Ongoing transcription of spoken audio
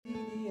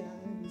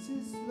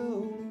is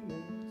slowly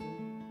melting.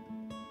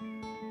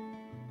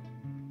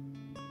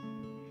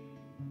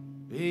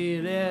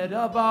 Hey,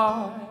 little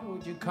boy,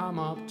 would you come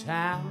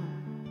uptown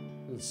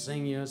and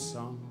sing your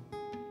song?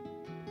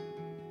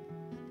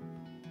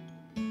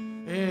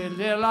 Hey,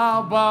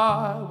 little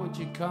boy, would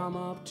you come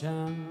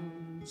uptown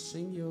and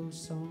sing your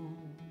song?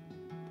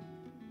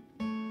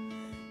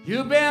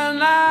 You've been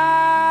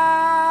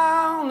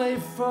lonely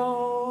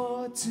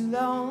for too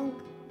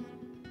long.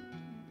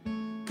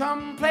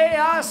 Come play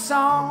our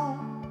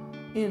song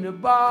in the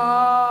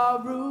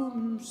bar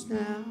rooms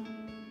now.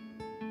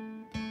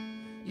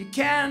 You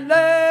can't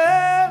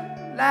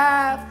learn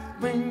life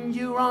when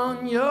you're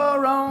on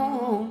your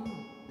own.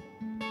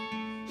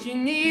 You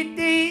need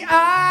the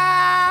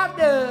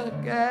other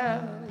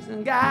girls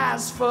and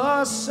guys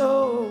for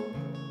soul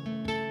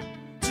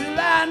to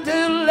learn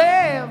to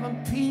live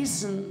in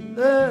peace and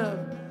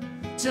love,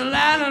 to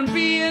learn and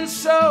being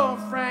so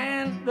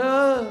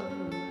friendly.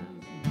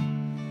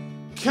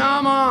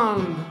 Come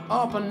on,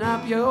 open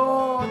up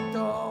your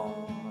door.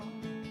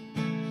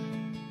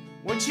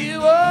 Won't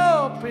you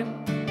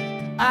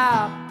open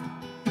up?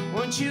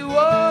 Won't you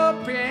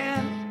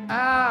open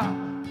up?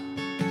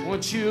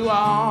 Won't you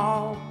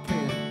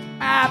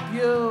open up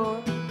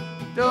your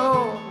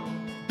door?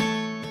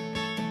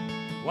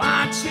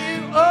 Won't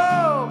you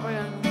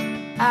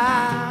open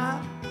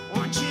up?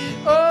 Won't you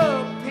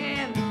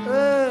open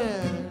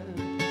up?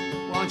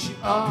 Won't you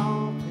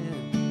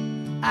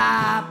open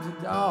up the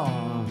door?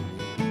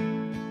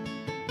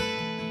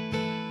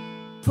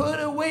 Put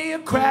away your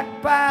crack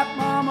pipe,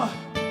 mama,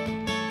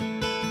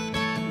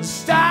 and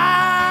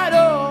start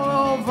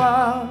all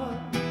over.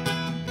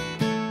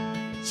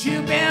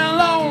 You've been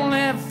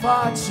lonely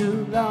for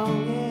too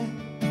long, yeah.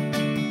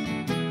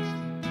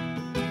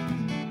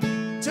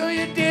 So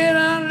you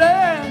didn't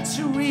learn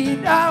to read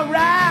or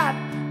write.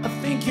 I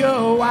think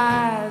you're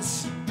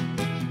wise.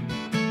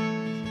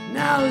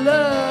 Now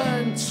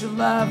learn to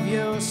love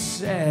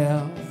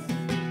yourself.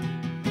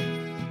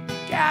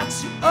 Got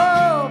to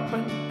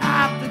open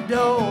up the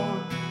door.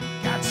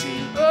 Got to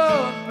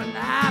open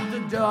up the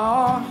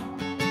door.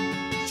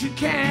 You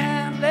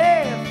can't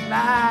live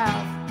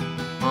life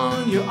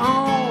on your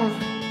own.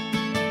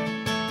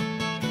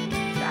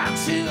 Got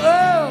to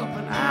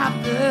open up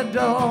the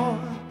door.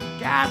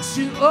 Got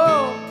to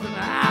open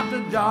up the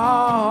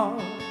door.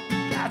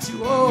 Got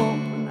to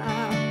open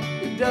up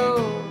the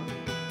door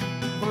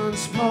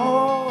once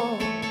more.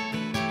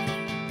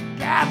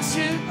 Got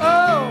to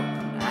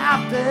open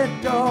up the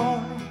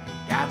door.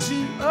 Got to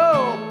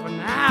open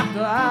up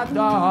the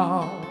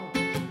door.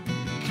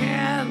 You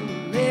can't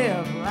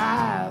live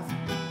life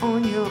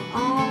on your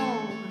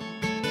own.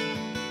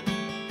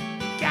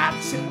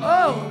 Got to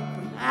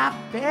open up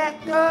that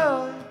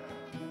door.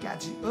 Got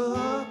to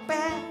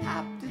open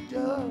up the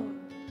door.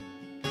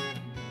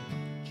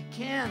 You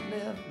can't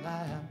live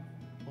life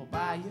all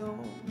by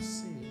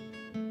yourself.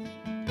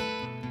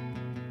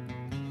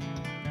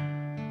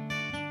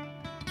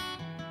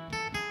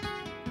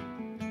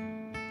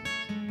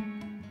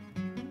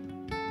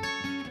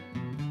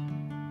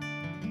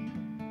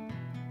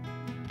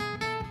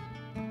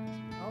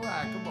 All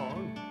right, come on.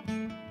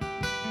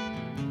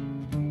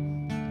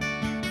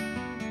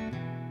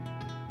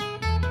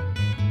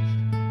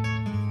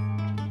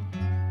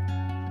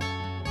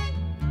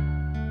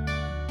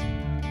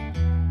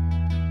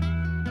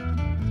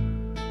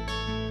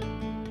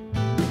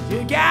 You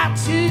got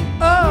to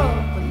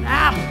open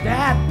up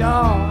that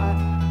door.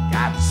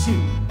 Got to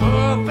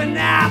open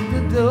up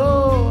the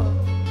door.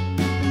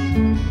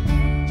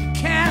 You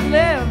can't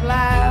live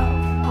life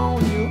on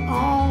your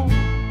own.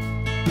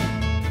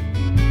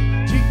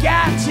 You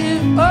got to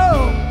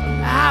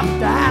open up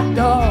that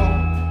door.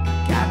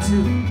 Got to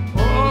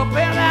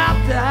open up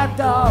that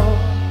door.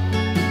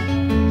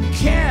 You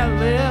can't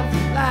live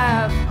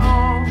life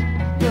on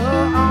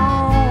your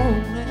own.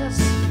 Yes.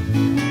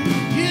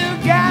 You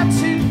got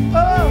to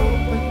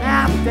open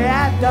up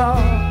that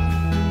door.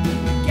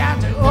 You got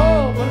to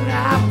open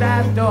up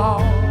that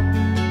door.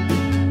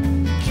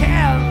 You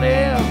can't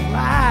live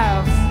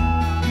life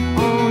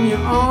on your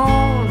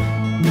own.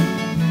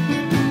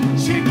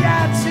 You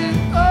got to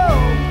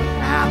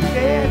open up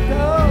that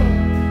door.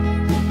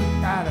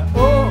 Got to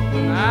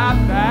open up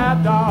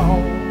that door.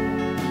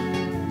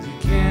 You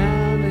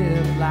can't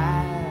live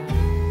life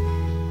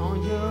on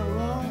your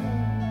own.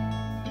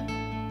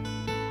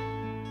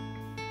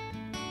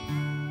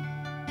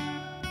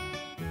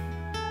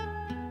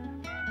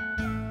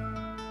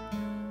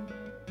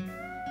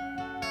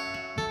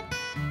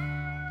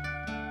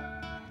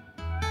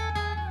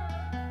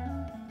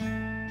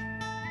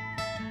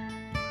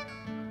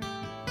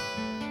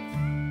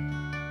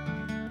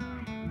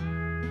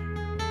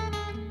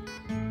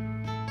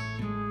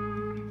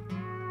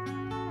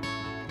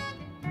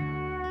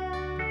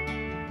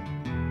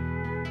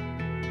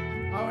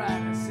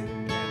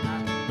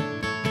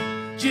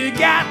 You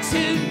got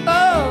to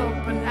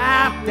open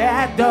up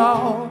that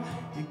door.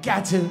 You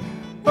got to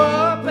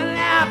open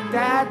up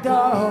that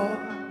door.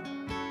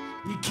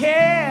 You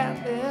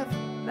can't live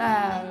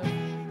life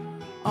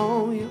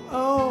on your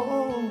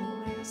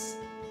own. Yes.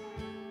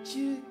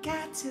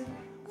 to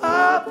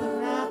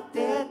open up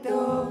that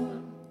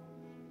door.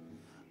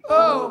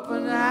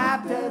 Open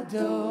up the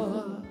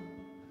door.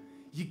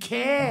 You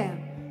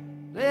can't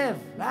live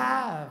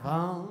life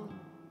on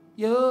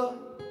your